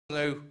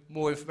know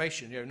more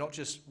information, not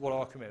just what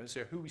our commitments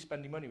are, who are we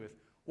spending money with,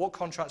 what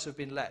contracts have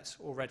been let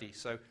already.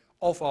 So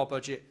of our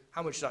budget,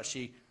 how much is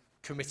actually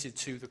committed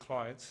to the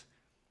client,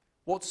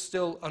 what's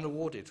still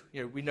unawarded.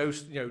 We know,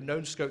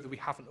 known scope that we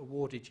haven't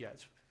awarded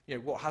yet.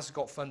 What has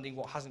got funding,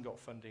 what hasn't got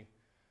funding.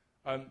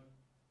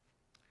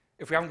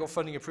 If we haven't got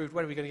funding approved,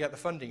 when are we going to get the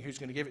funding? Who's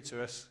going to give it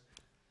to us?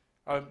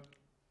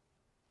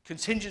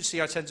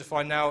 Contingency, I tend to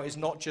find now, is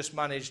not just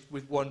managed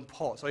with one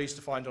pot. I used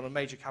to find on a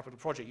major capital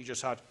project, you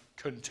just had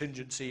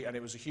contingency and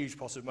it was a huge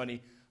pot of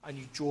money and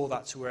you draw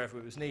that to wherever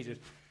it was needed.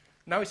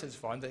 Now I tend to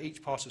find that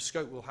each part of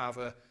scope will have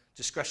a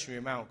discretionary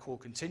amount called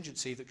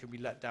contingency that can be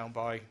let down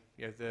by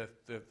the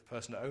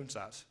person that owns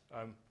that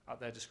at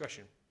their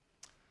discretion.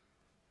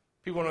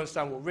 People want to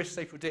understand what risks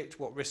they predict,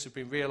 what risks have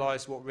been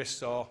realised, what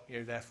risks are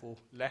therefore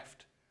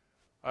left.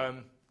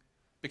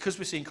 Because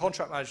we're seeing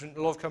contract management,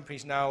 a lot of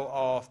companies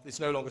now it's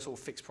no longer sort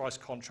of fixed price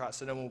contracts,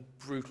 they're no more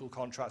brutal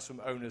contracts from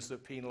owners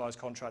that penalise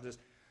contractors.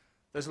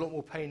 There's a lot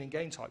more pain and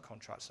gain type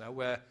contracts now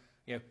where,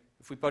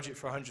 if we budget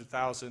for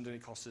 100,000 and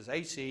it costs us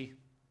 80,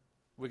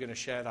 we're going to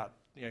share that,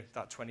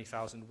 that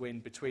 20,000 win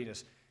between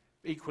us.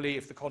 Equally,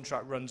 if the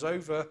contract runs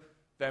over,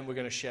 then we're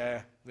going to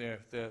share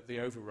the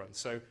overrun.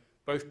 So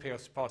both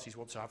parties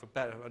want to have a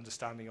better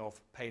understanding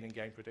of pain and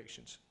gain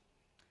predictions.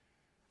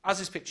 As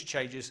this picture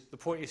changes, the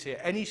point is here,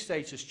 any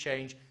status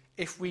change,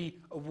 if we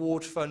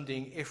award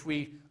funding, if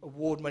we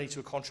award money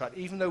to a contract,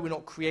 even though we're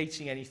not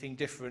creating anything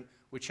different,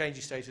 we're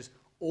changing status,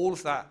 all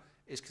of that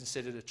is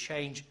considered a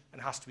change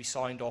and has to be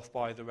signed off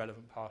by the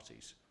relevant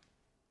parties.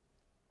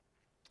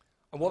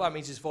 And what that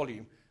means is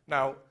volume.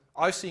 Now,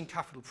 I've seen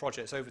capital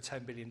projects over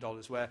 $10 billion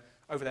where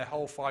over their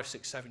whole 5,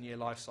 6, 7 year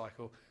life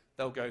cycle,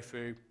 they'll go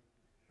through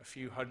a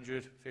few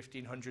hundred,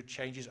 1,500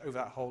 changes over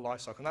that whole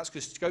life cycle. And that's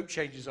because scope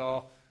changes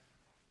are,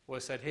 what I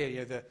said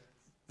here,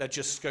 they're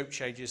just scope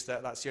changes,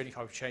 that's the only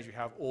type of change we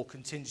have, or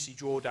contingency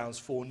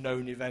drawdowns for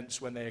known events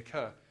when they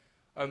occur.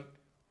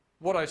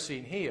 What I've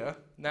seen here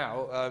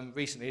now,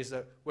 recently, is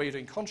that where you're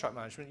doing contract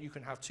management, you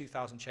can have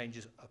 2,000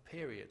 changes a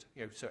period.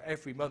 So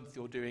every month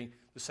you're doing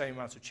the same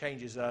amount of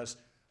changes as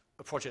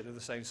a project of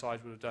the same size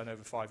would have done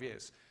over 5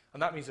 years.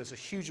 And that means there's a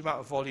huge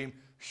amount of volume,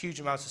 huge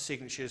amounts of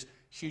signatures,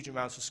 huge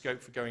amounts of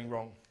scope for going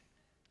wrong.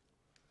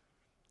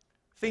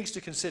 Things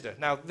to consider.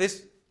 Now,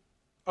 this,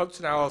 up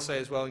to now, I'll say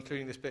as well,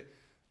 including this bit,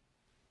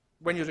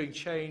 when you're doing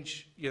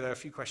change, there are a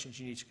few questions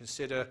you need to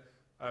consider.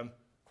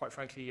 Quite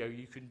frankly,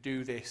 you can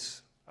do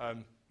this.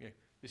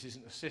 This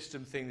isn't a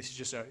system thing. This is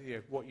just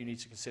what you need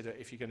to consider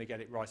if you're going to get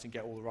it right and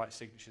get all the right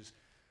signatures.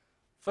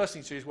 First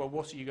thing to do is, well,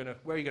 where are you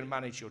going to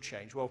manage your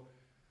change? Well,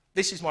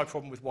 this is my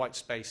problem with white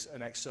space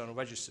and external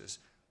registers.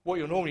 What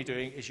you're normally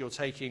doing is you're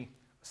taking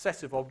a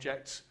set of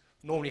objects,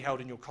 normally held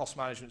in your cost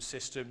management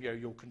system,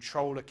 your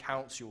control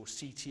accounts, your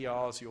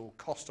CTRs, your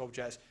cost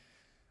objects,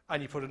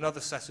 and you put another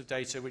set of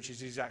data, which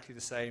is exactly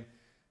the same,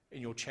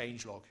 in your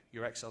change log,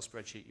 your Excel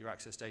spreadsheet, your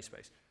Access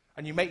database.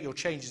 And you make your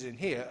changes in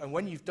here, and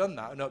when you've done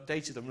that and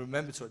updated them,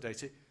 remember to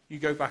update it, you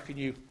go back and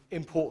you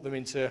import them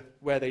into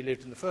where they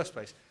lived in the first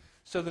place.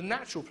 So the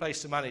natural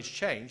place to manage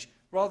change,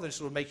 rather than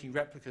sort of making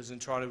replicas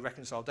and trying to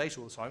reconcile data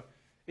all the time,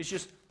 is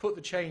just put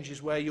the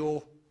changes where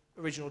your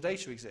original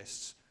data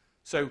exists.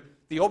 So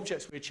the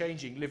objects we're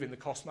changing live in the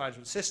cost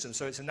management system,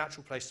 so it's a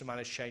natural place to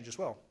manage change as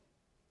well.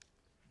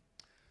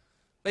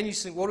 Then you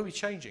think, what are we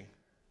changing?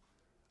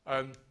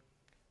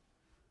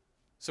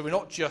 So we're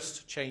not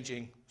just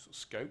changing sort of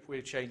scope,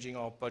 we're changing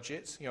our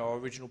budgets, our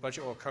original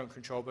budget or our current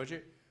control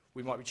budget.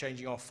 We might be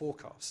changing our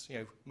forecasts.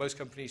 Most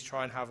companies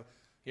try and have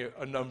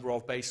a number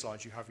of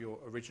baselines. You have your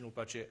original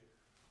budget,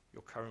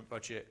 your current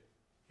budget,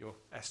 your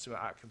estimate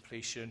at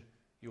completion,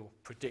 your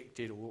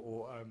predicted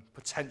or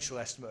potential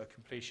estimate of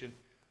completion.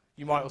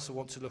 You might also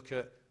want to look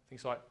at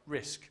things like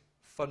risk,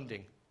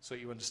 funding, so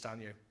you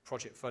understand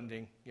project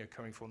funding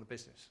coming from the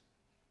business.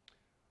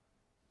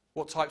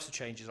 What types of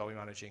changes are we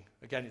managing?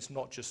 Again, it's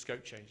not just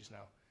scope changes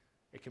now.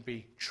 It can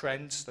be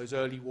trends, those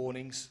early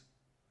warnings,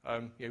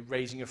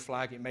 raising a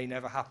flag. It may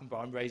never happen, but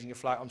I'm raising a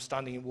flag. I'm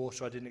standing in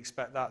water, I didn't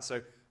expect that,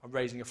 so I'm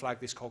raising a flag.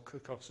 This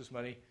could cost us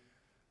money.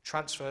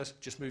 Transfers,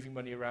 just moving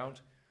money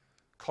around.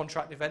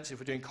 Contract events, if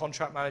we're doing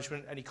contract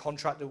management, any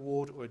contract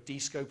award or a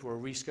de-scope or a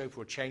rescope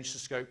or a change to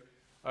scope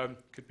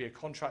could be a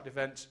contract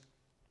event.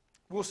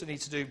 We also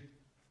need to do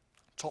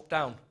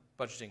top-down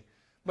budgeting.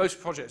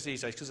 Most projects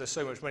these days, because there's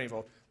so much money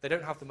involved, they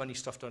don't have the money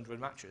stuffed under a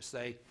mattress.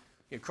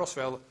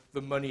 Crossrail,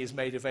 the money is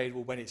made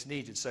available when it's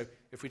needed. So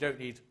if we don't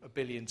need $1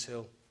 billion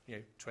till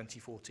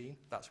 2014,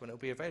 that's when it'll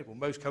be available.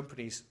 Most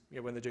companies,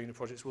 when they're doing the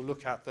projects, will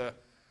look at the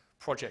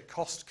project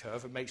cost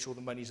curve and make sure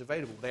the money's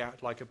available. They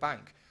act like a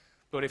bank.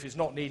 But if it's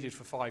not needed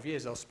for 5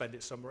 years, they'll spend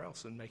it somewhere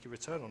else and make a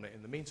return on it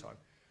in the meantime.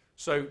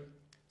 So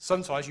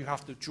sometimes you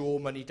have to draw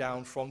money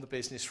down from the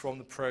business, from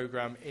the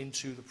program,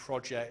 into the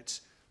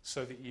project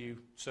so that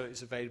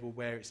it's available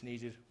where it's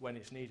needed, when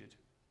it's needed.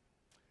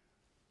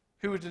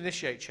 Who would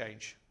initiate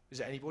change?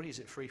 Is it anybody? Is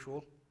it free for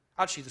all?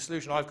 Actually, the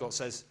solution I've got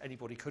says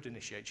anybody could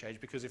initiate change,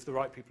 because if the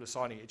right people are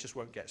signing it, it just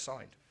won't get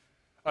signed.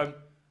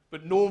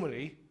 But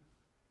normally,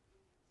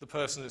 the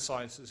person that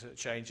signs the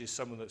change is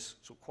someone that's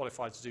sort of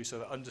qualified to do so,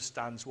 that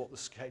understands what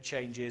the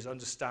change is,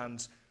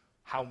 understands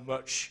how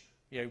much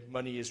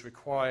money is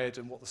required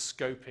and what the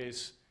scope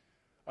is.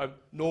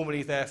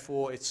 Normally,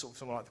 therefore, it's sort of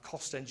someone like the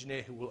cost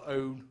engineer who will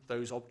own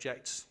those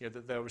objects,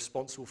 that they're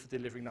responsible for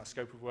delivering that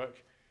scope of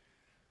work.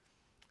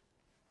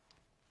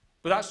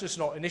 But that's just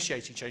not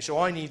initiating change. So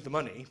I need the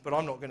money, but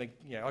I'm not going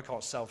to, I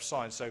can't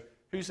self-sign. So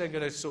who's then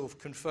going to sort of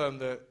confirm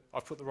that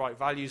I've put the right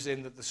values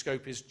in, that the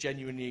scope is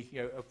genuinely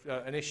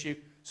an issue?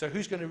 So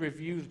who's going to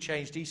review the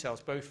change details,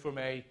 both from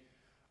a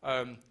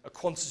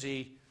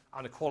quantity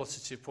and a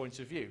qualitative point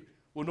of view?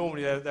 Well,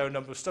 normally there are a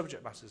number of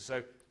subject matters,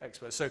 so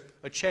experts. So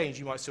a change,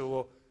 you might say,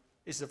 well,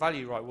 is the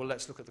value right? Well,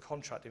 let's look at the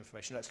contract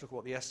information. Let's look at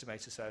what the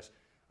estimator says.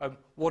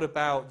 What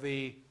about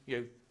the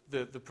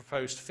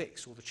proposed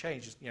fix or the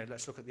changes?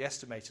 Let's look at the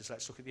estimators.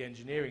 Let's look at the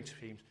engineering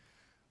teams.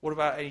 What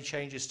about any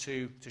changes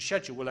to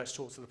schedule? Well, let's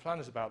talk to the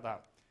planners about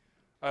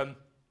that.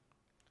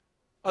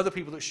 Other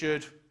people that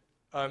should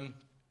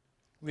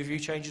review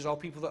changes are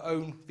people that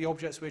own the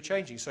objects we're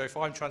changing. So if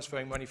I'm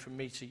transferring money from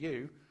me to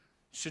you,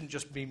 it shouldn't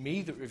just be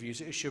me that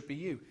reviews it, it should be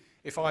you.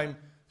 If I'm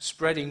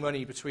spreading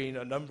money between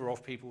a number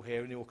of people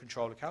here in your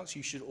control accounts,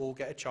 you should all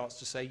get a chance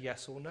to say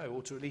yes or no,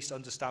 or to at least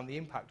understand the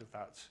impact of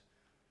that.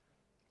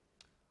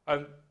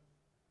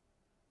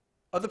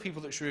 Other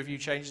people that should review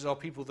changes are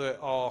people that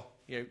are,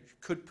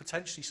 could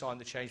potentially sign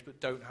the change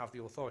but don't have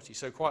the authority.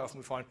 So quite often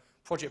we find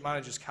project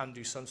managers can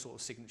do some sort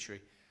of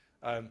signatory.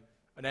 An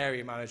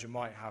area manager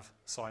might have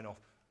sign-off.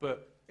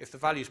 But if the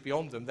value's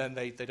beyond them, then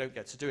they don't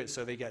get to do it.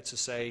 So they get to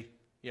say,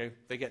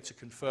 they get to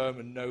confirm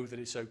and know that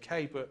it's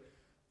okay, but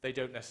they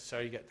don't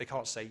necessarily they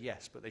can't say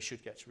yes, but they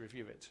should get to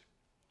review it.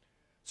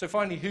 So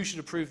finally, who should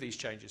approve these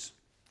changes?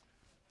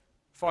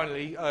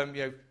 Finally,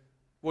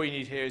 what you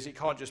need here is it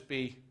can't just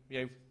be,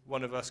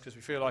 one of us, because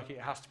we feel like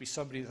it has to be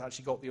somebody that's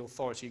actually got the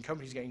authority, and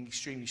companies are getting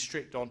extremely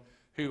strict on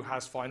who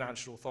has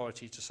financial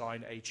authority to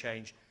sign a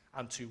change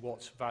and to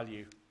what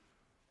value.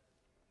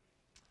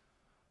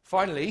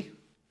 Finally,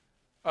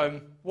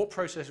 what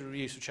process would we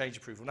use for change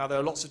approval? Now, there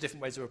are lots of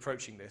different ways of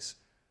approaching this.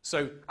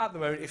 So at the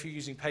moment, if you're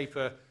using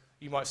paper,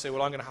 you might say,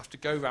 well, I'm going to have to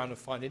go around and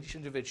find each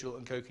individual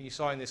and go, can you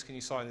sign this, can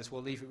you sign this?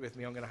 Well, leave it with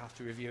me, I'm going to have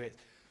to review it.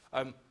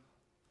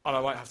 And I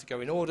might have to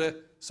go in order.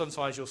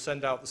 Sometimes you'll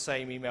send out the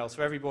same email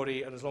to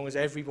everybody, and as long as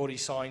everybody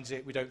signs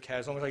it, we don't care.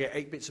 As long as I get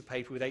 8 bits of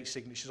paper with 8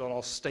 signatures on,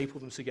 I'll staple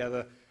them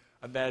together,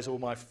 and there's all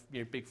my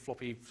big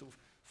floppy sort of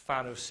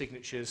fan of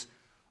signatures.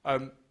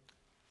 And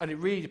it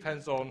really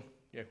depends on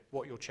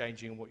what you're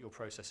changing and what your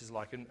process is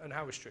like and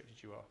how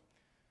restricted you are.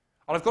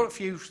 And I've got a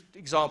few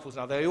examples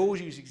now. They all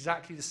use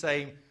exactly the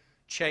same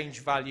change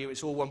value.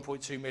 It's all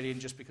 1.2 million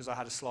just because I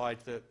had a slide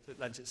that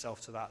lent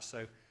itself to that.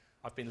 So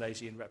I've been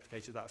lazy and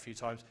replicated that a few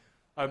times.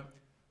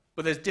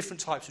 But there's different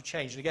types of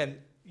change. And again,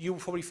 you'll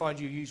probably find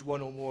you use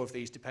one or more of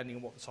these depending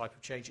on what the type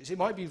of change is. It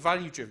might be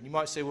value driven. You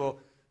might say, well,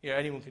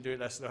 anyone can do it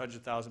less than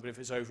 100,000, but if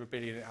it's over $1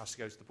 billion, it has to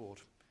go to the board.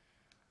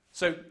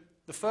 So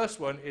the first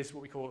one is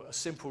what we call a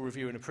simple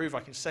review and approve. I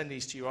can send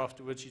these to you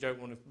afterwards. You don't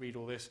want to read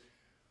all this.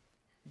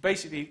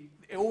 Basically,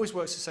 it always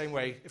works the same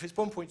way. If it's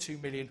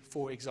 1.2 million,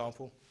 for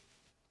example,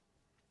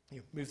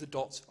 move the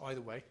dots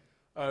either way,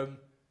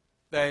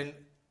 then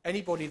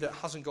anybody that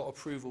hasn't got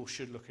approval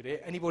should look at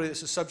it. Anybody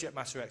that's a subject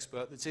matter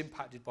expert that's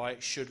impacted by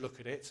it should look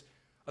at it.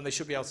 And they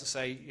should be able to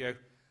say,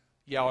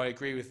 yeah, I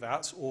agree with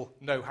that, or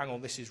no, hang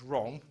on, this is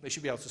wrong. They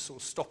should be able to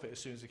sort of stop it as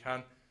soon as they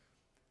can.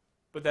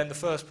 But then the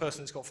first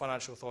person that's got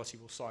financial authority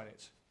will sign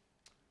it.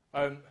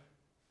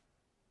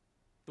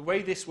 The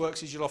way this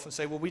works is you'll often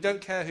say, well, we don't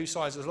care who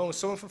signs it. As long as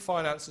someone from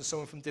finance and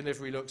someone from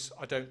delivery looks,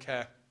 I don't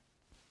care.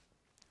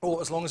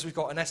 Or as long as we've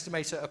got an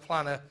estimator, a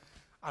planner,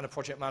 and a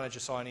project manager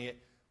signing it,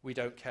 we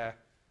don't care.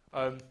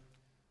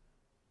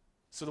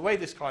 So the way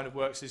this kind of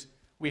works is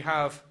we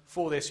have,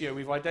 for this,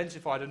 we've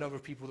identified a number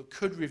of people that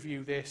could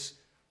review this.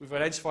 We've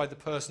identified the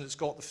person that's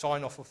got the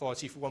sign-off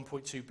authority for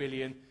 1.2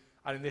 billion.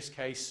 And in this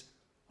case,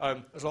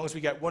 as long as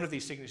we get one of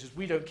these signatures,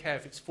 we don't care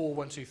if it's 4,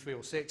 1, 2, 3,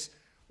 or 6,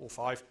 or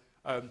 5.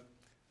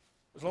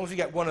 As long as we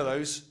get one of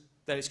those,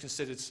 then it's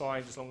considered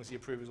signed as long as the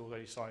approver's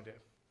already signed it.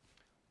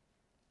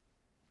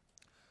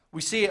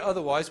 We see it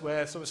otherwise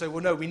where someone say,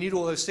 well, no, we need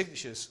all those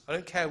signatures. I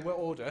don't care what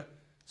order.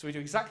 So we do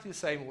exactly the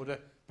same order,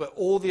 but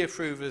all the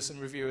approvers and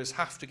reviewers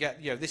have to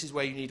get, this is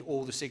where you need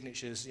all the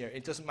signatures.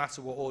 It doesn't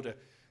matter what order.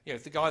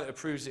 If the guy that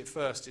approves it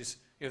first is,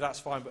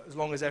 that's fine, but as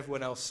long as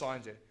everyone else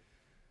signs it.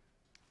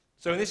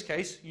 So in this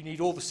case, you need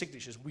all the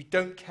signatures. We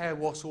don't care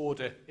what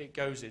order it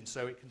goes in.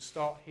 So it can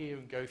start here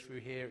and go through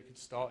here. It can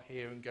start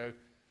here and go,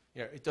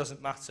 it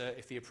doesn't matter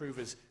if the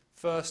approver's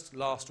first,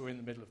 last, or in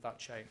the middle of that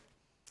chain.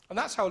 And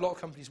that's how a lot of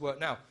companies work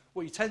now.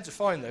 What you tend to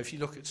find, though, if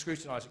you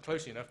scrutinise it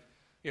closely enough,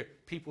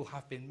 people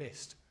have been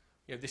missed.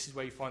 This is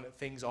where you find that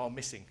things are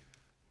missing.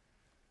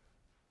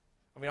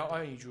 I mean,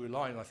 I only drew a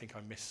line and I think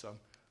I missed some.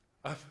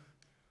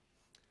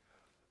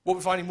 What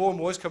we're finding more and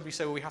more is companies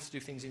say, well, we have to do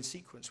things in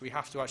sequence. We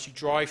have to actually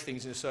drive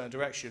things in a certain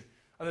direction.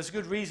 And there's a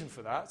good reason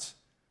for that.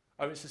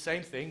 It's the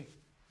same thing,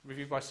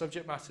 reviewed by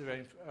subject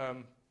matter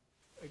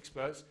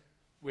experts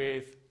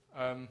with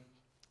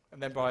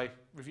and then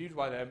reviewed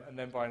by them, and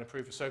then by an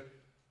approver. So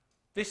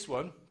this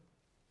one,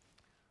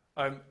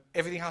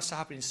 everything has to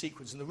happen in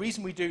sequence. And the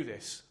reason we do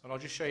this, and I'll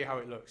just show you how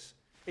it looks,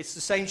 it's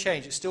the same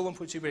change. It's still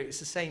 1.2 million. It's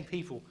the same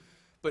people.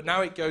 But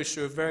now it goes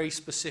through a very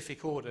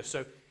specific order.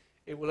 So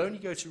it will only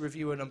go to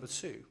reviewer number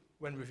 2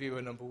 when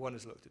reviewer number 1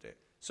 has looked at it.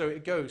 So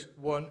it goes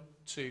 1,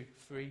 2,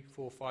 3,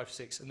 4, 5,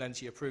 6, and then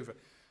to your approver.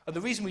 And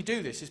the reason we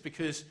do this is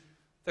because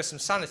there's some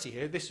sanity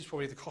here. This is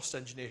probably the cost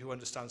engineer who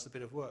understands the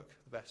bit of work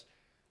the best.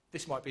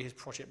 This might be his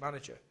project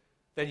manager.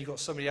 Then you've got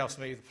somebody else,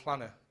 maybe the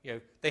planner.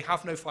 They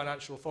have no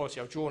financial authority.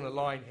 I've drawn a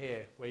line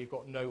here where you've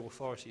got no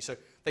authority. So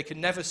they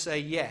can never say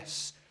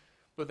yes,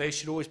 but they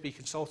should always be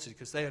consulted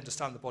because they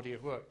understand the body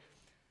of work.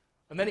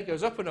 And then it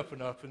goes up and up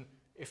and up, and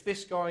if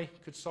this guy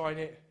could sign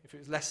it, if it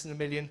was less than $1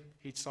 million,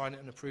 he'd sign it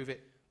and approve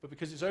it. But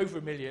because it's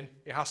over $1 million,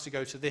 it has to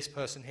go to this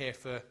person here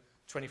for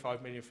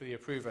 $25 million for the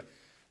approver.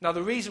 Now,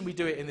 the reason we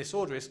do it in this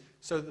order is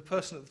so that the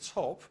person at the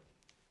top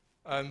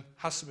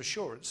has some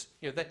assurance.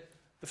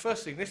 The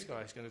first thing this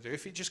guy is going to do,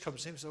 if it just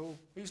comes to him and says, oh,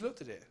 who's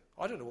looked at it?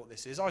 I don't know what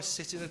this is. I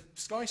sit in a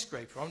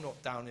skyscraper. I'm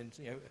not down in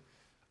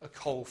a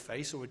coal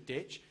face or a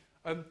ditch.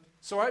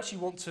 So I actually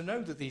want to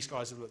know that these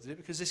guys have looked at it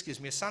because this gives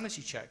me a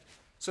sanity check.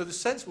 So the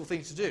sensible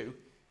thing to do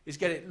is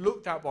get it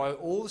looked at by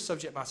all the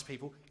subject matter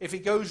people. If it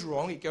goes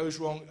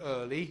wrong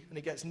early and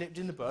it gets nipped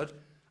in the bud,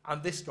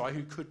 and this guy,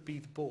 who could be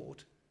the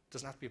board,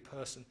 doesn't have to be a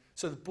person,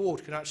 so the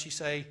board can actually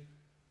say,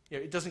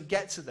 it doesn't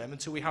get to them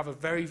until we have a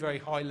very, very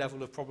high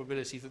level of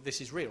probability that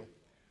this is real.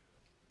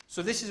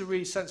 So this is a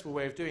really sensible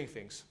way of doing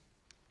things.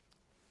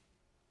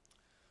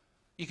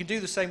 You can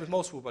do the same with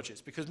multiple budgets,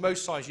 because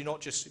most times you're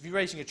not just, if you're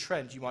raising a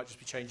trend, you might just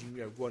be changing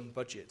one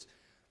budget.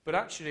 But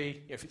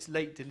actually, if it's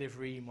late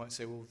delivery, you might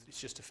say, well,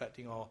 it's just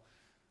affecting our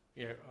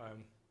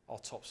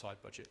top side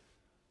budget.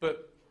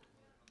 But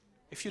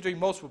if you're doing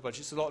multiple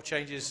budgets, a lot of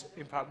changes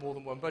impact more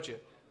than one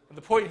budget. And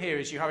the point here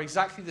is you have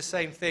exactly the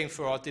same thing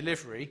for our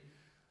delivery,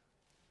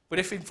 but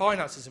if in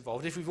finance is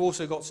involved, if we've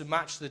also got to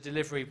match the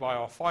delivery by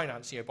our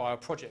finance, by our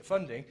project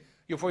funding,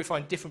 you'll probably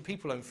find different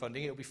people own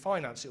funding. It'll be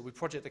finance, it'll be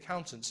project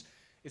accountants.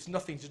 It's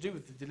nothing to do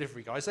with the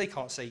delivery guys. They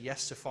can't say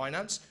yes to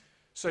finance.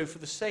 So for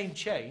the same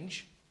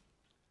change,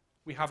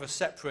 we have a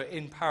separate,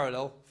 in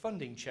parallel,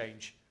 funding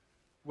change,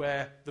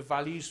 where the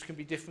values can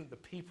be different, the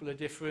people are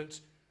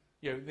different.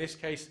 In this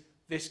case,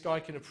 this guy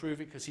can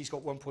approve it because he's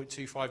got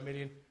 1.25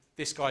 million.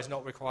 This guy's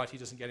not required, he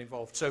doesn't get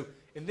involved. So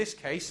in this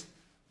case,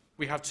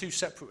 we have two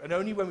separate, and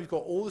only when we've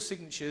got all the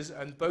signatures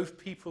and both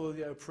people,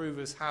 the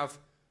approvers, have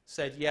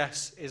said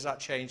yes, is that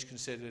change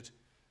considered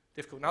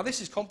difficult. Now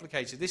this is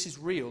complicated, this is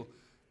real,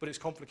 but it's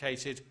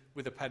complicated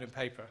with a pen and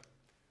paper.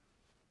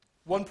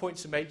 One point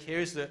to make here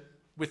is that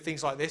with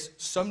things like this,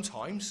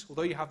 sometimes,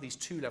 although you have these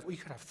two levels, you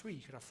could have 3,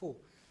 you could have 4.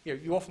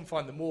 You often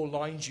find the more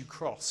lines you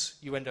cross,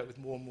 you end up with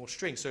more and more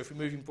strings. So if we're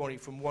moving money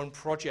from one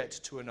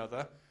project to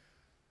another,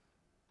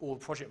 all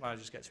the project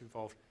managers get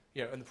involved,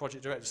 and the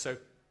project directors. So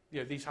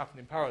these happen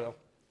in parallel.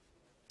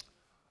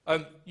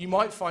 You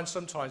might find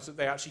sometimes that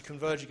they actually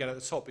converge again at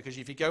the top, because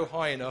if you go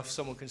high enough,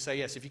 someone can say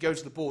yes. If you go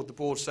to the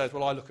board says,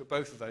 well, I look at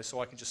both of those,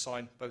 so I can just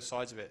sign both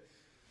sides of it.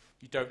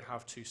 You don't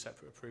have two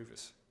separate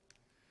approvers.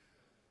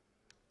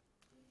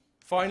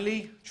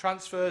 Finally,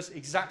 transfers,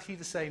 exactly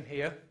the same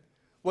here.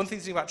 One thing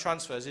to think about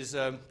transfers is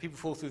people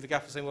fall through the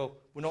gap and say, well,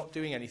 we're not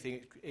doing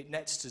anything. It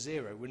nets to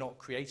 0. We're not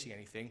creating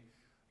anything.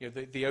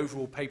 The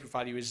overall paper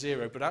value is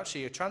 0, but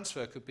actually a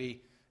transfer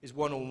is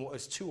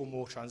 2 or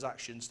more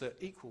transactions that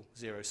equal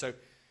 0. So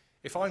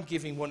if I'm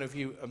giving one of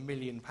you £1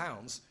 million,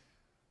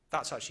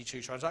 that's actually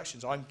 2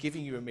 transactions. I'm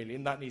giving you $1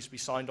 million. That needs to be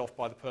signed off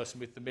by the person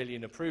with the $1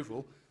 million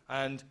approval,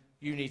 and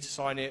you need to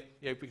sign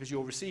it because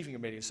you're receiving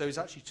 $1 million. So it's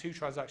actually 2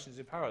 transactions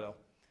in parallel.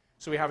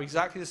 So we have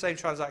exactly the same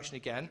transaction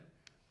again,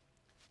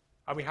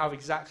 and we have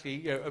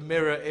exactly a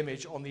mirror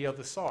image on the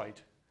other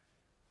side.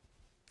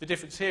 The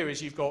difference here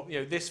is you've got,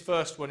 this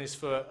first one is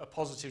for a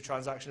positive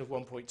transaction of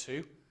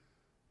 1.2.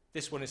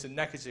 This one is a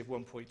negative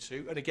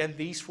 1.2. And again,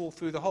 these fall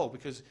through the hole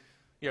because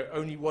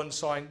only one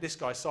sign, this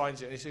guy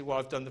signs it, and he says, well,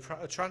 I've done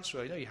the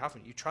transfer. No, you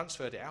haven't. You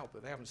transferred it out,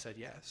 but they haven't said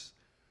yes.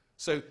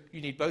 So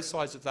you need both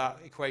sides of that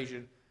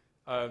equation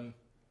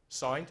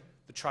signed.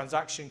 The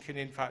transaction can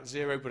in fact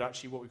 0, but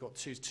actually what we've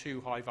got is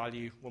 2 high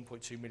value,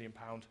 £1.2 million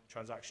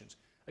transactions.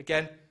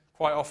 Again,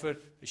 quite often,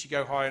 as you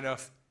go high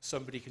enough,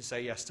 somebody can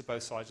say yes to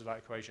both sides of that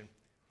equation.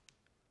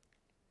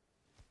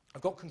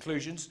 I've got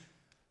conclusions.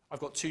 I've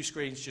got 2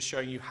 screens just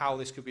showing you how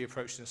this could be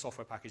approached in a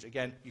software package.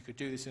 Again, you could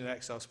do this in an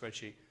Excel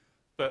spreadsheet.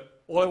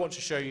 But all I want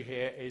to show you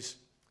here is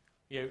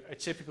a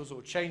typical sort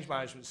of change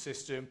management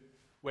system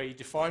where you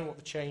define what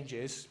the change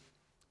is,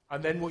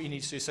 and then what you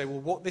need to do is say,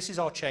 well, this is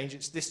our change.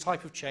 It's this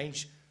type of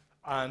change,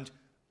 and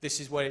this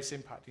is where it's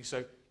impacting.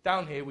 So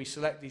down here, we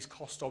select these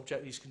cost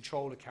object, these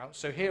control accounts.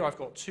 So here I've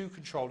got 2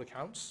 control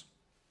accounts.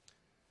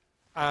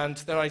 And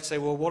then I'd say,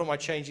 well, what am I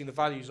changing the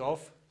values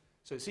of?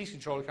 So it's these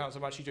control accounts.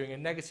 I'm actually doing a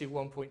negative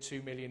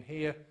 1.2 million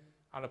here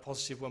and a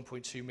positive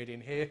 1.2 million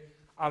here.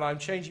 And I'm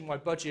changing my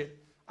budget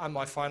and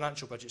my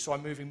financial budget. So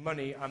I'm moving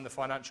money and the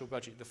financial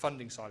budget, the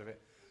funding side of it.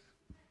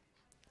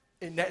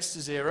 It nets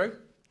to 0.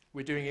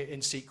 we're doing it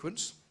in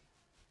sequence.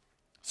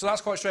 So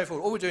that's quite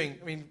straightforward. All we're doing,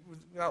 I mean,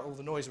 without all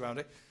the noise around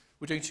it,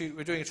 we're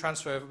doing a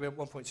transfer of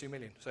 1.2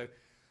 million. So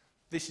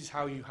this is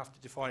how you have to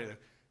define it, though.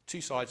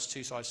 Two sides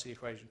to the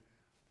equation.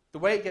 The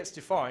way it gets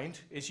defined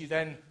is you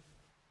then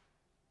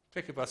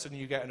click a button and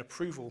you get an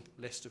approval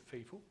list of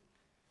people.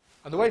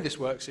 And the way this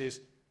works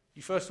is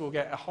you first of all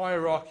get a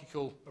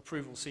hierarchical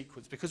approval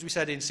sequence, because we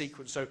said in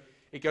sequence, so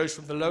it goes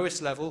from the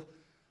lowest level,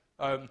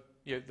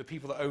 the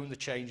people that own the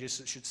changes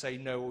that should say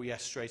no or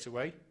yes straight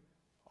away.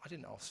 I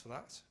didn't ask for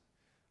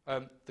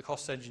that. The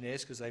cost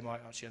engineers, because they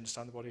might actually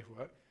understand the body of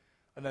work.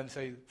 And then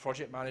say the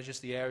project managers,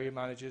 the area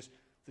managers,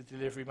 the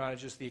delivery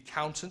managers, the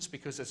accountants,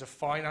 because there's a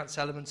finance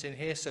element in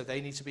here, so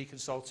they need to be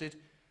consulted.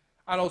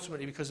 And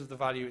ultimately, because of the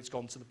value, it's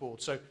gone to the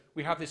board. So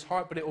we have this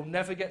height, but it will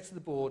never get to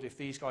the board if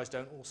these guys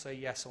don't all say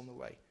yes on the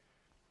way.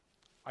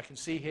 I can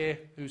see here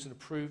who's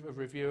a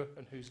reviewer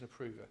and who's an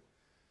approver.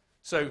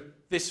 So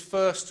this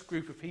first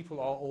group of people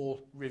are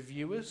all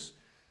reviewers.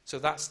 So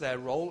that's their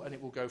role, and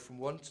it will go from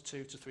 1 to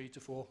 2 to 3 to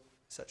 4,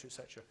 etc.,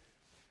 etc.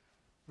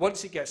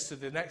 Once it gets to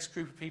the next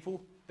group of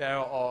people, there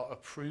are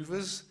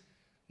approvers.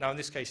 Now, in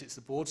this case, it's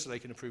the board, so they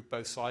can approve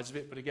both sides of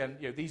it. But again,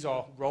 these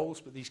are roles,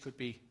 but these could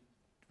be,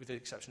 with the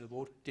exception of the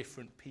board,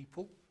 different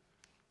people.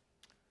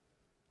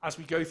 As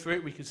we go through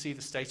it, we can see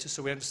the status,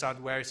 so we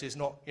understand where it is,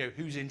 not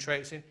who's in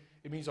tracing.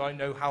 It means I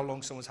know how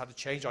long someone's had a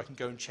change. I can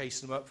go and chase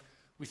them up.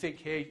 We think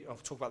here, I'll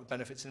talk about the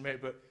benefits in a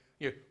minute, but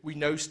we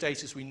know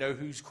status, we know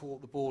whose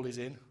court the ball is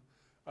in,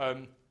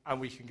 and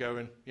we can go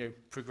and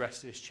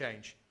progress this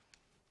change.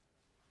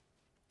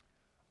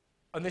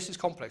 And this is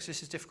complex.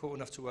 This is difficult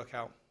enough to work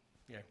out,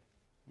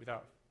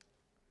 without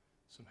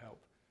some help.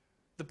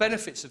 The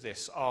benefits of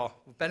this are,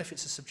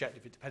 benefits are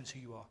subjective. It depends who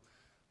you are.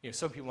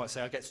 Some people might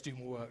say, I get to do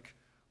more work,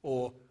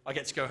 or I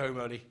get to go home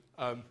early.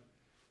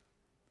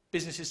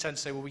 Businesses tend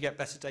to say, well, we get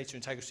better data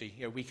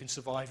integrity. We can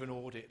survive an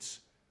audit.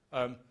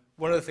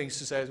 One of the things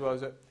to say as well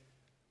is that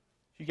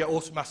you get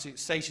automatic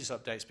status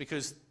updates,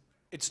 because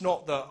it's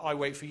not that I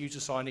wait for you to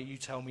sign it, you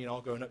tell me, and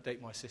I'll go and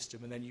update my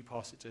system, and then you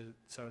pass it to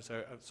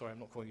so-and-so. Sorry, I'm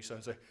not calling you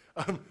so-and-so.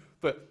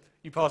 But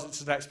you pass it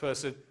to the next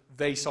person,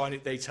 they sign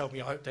it, they tell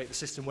me I update the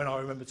system when I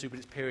remember to, but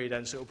it's period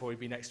end, so it'll probably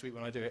be next week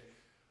when I do it.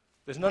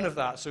 There's none of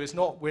that, so it's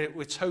not,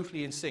 we're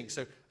totally in sync.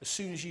 So as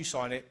soon as you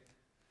sign it,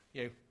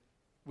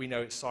 we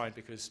know it's signed,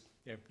 because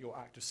your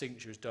act of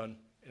signature is done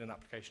in an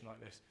application like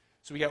this.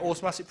 So we get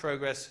automatic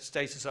progress,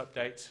 status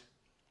update.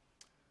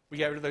 We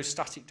get rid of those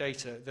static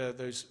data,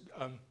 those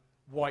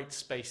white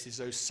spaces,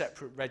 those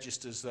separate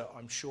registers that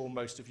I'm sure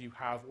most of you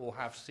have or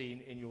have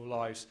seen in your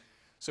lives.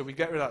 So we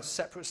get rid of that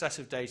separate set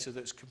of data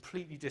that's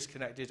completely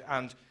disconnected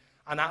and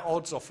at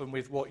odds often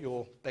with what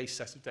your base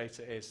set of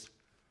data is.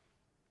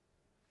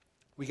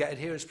 We get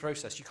adherence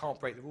process. You can't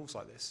break the rules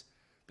like this,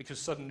 because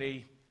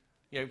suddenly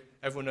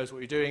everyone knows what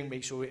you're doing,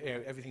 make sure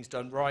everything's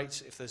done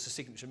right. If there's a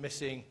signature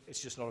missing, it's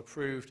just not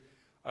approved.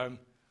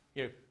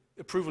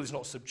 Approval is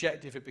not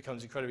subjective, it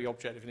becomes incredibly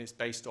objective, and it's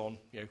based on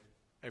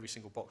every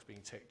single box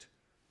being ticked.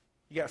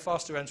 You get a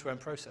faster end-to-end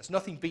process.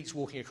 Nothing beats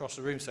walking across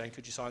the room saying,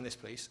 could you sign this,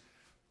 please?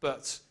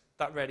 But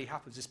that rarely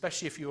happens,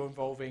 especially if you're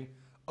involving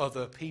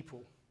other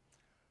people.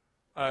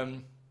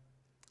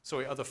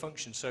 Other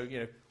functions. So,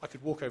 I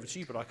could walk over to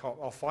you, but I can't.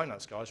 Our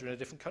finance guys are in a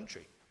different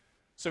country.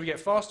 So we get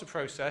faster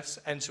process,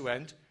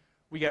 end-to-end.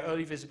 We get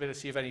early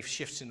visibility of any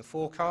shifts in the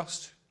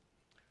forecast.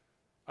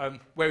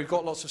 Where we've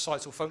got lots of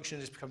sites or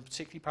functions, it's become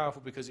particularly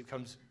powerful because it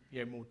becomes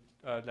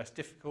less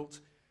difficult.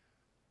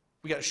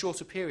 We get a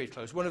shorter period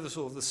close. One of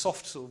the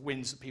soft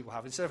wins that people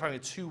have, instead of having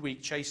a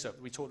 2-week chase-up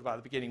that we talked about at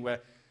the beginning,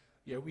 where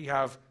we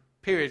have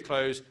period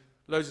close,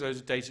 loads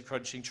of data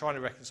crunching, trying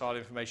to reconcile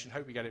information,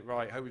 hope we get it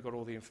right, hope we've got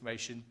all the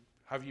information,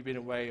 have you been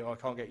away, or I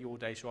can't get your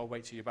data, I'll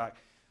wait till you're back.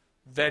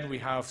 Then we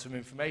have some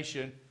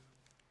information.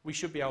 We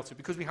should be able to,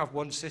 because we have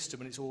one system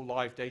and it's all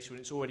live data and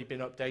it's already been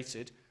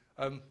updated,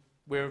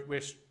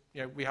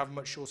 we have a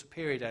much shorter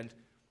period end,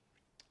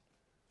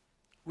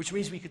 which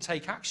means we can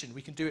take action.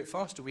 We can do it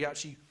faster.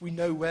 We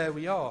know where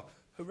we are.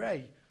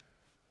 Hooray.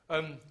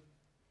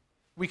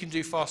 We can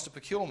do faster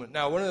procurement.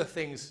 Now, one of the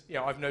things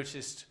I've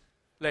noticed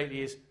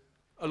lately is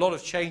a lot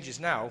of changes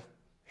now.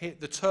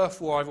 The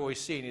turf war I've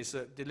always seen is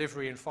that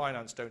delivery and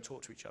finance don't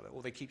talk to each other,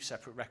 or they keep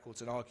separate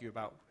records and argue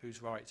about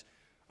who's right.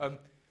 I'm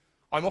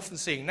often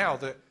seeing now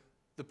that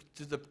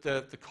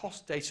the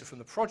cost data from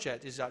the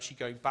project is actually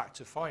going back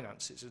to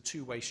finance. It's a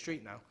two-way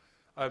street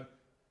now.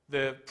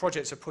 The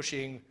projects are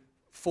pushing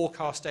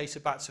forecast data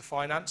back to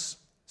finance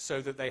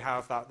so that they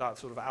have that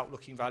sort of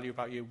outlooking value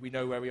about we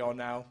know where we are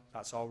now,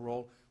 that's our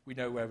role, we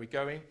know where we're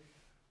going.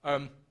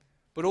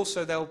 But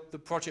also the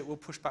project will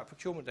push back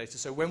procurement data.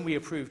 So when we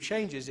approve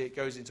changes, it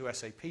goes into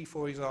SAP,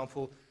 for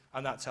example,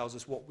 and that tells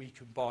us what we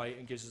can buy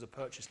and gives us a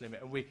purchase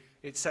limit. And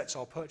it sets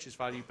our purchase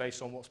value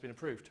based on what's been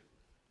approved.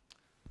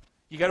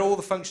 You get all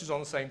the functions on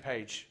the same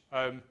page.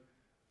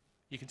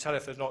 You can tell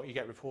if there's not, you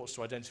get reports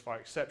to identify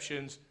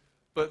exceptions.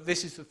 But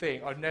this is the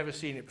thing, I've never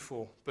seen it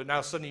before. But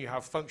now suddenly you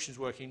have functions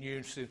working in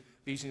unison,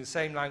 using the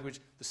same language,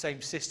 the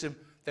same system,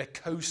 they're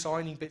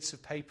co-signing bits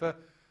of paper.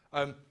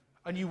 And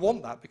you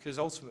want that because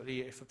ultimately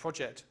if a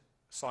project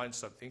sign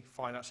something,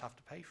 finance have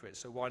to pay for it.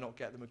 So why not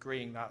get them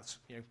agreeing that,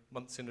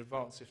 months in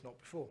advance, if not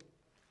before?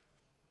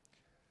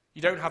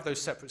 You don't have those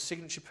separate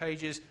signature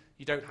pages.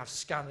 You don't have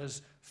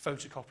scanners,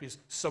 photocopies.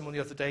 Someone the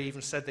other day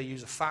even said they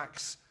use a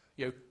fax.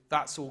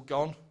 That's all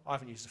gone. I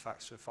haven't used a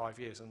fax for 5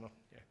 years.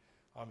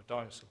 I'm a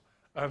dinosaur.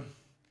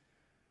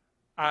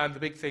 And the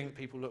big thing that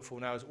people look for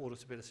now is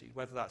auditability,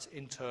 whether that's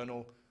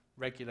internal,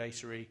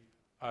 regulatory,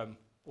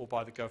 or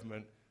by the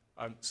government.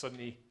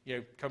 Suddenly,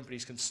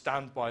 companies can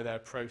stand by their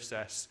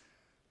process.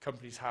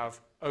 Companies have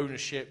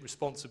ownership,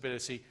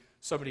 responsibility.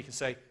 Somebody can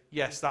say,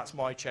 yes, that's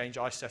my change.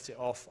 I set it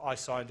off. I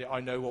signed it.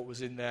 I know what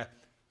was in there.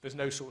 There's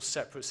no sort of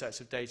separate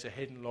sets of data,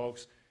 hidden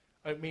logs.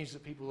 And it means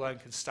that people then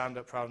can stand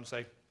up proud and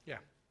say, yeah,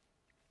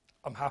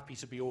 I'm happy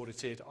to be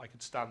audited. I can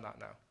stand that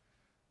now.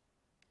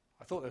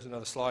 I thought there was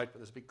another slide, but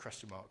there's a big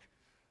question mark.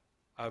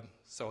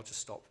 So I'll just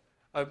stop.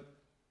 I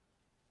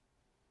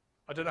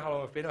don't know how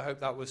long I've been. I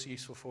hope that was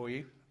useful for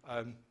you.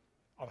 I'm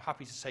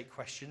happy to take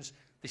questions.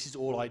 This is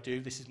all I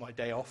do. This is my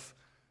day off.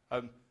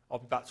 I'll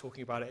be back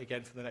talking about it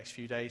again for the next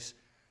few days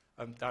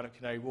down at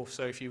Canary Wharf.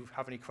 So if you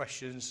have any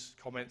questions,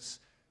 comments,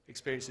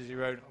 experiences of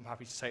your own, I'm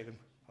happy to take them.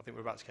 I think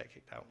we're about to get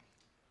kicked out.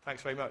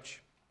 Thanks very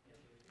much.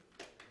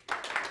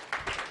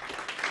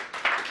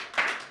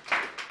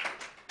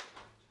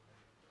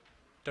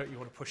 Don't you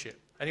want to push it?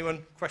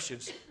 Anyone?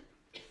 Questions?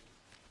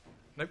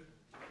 Nope.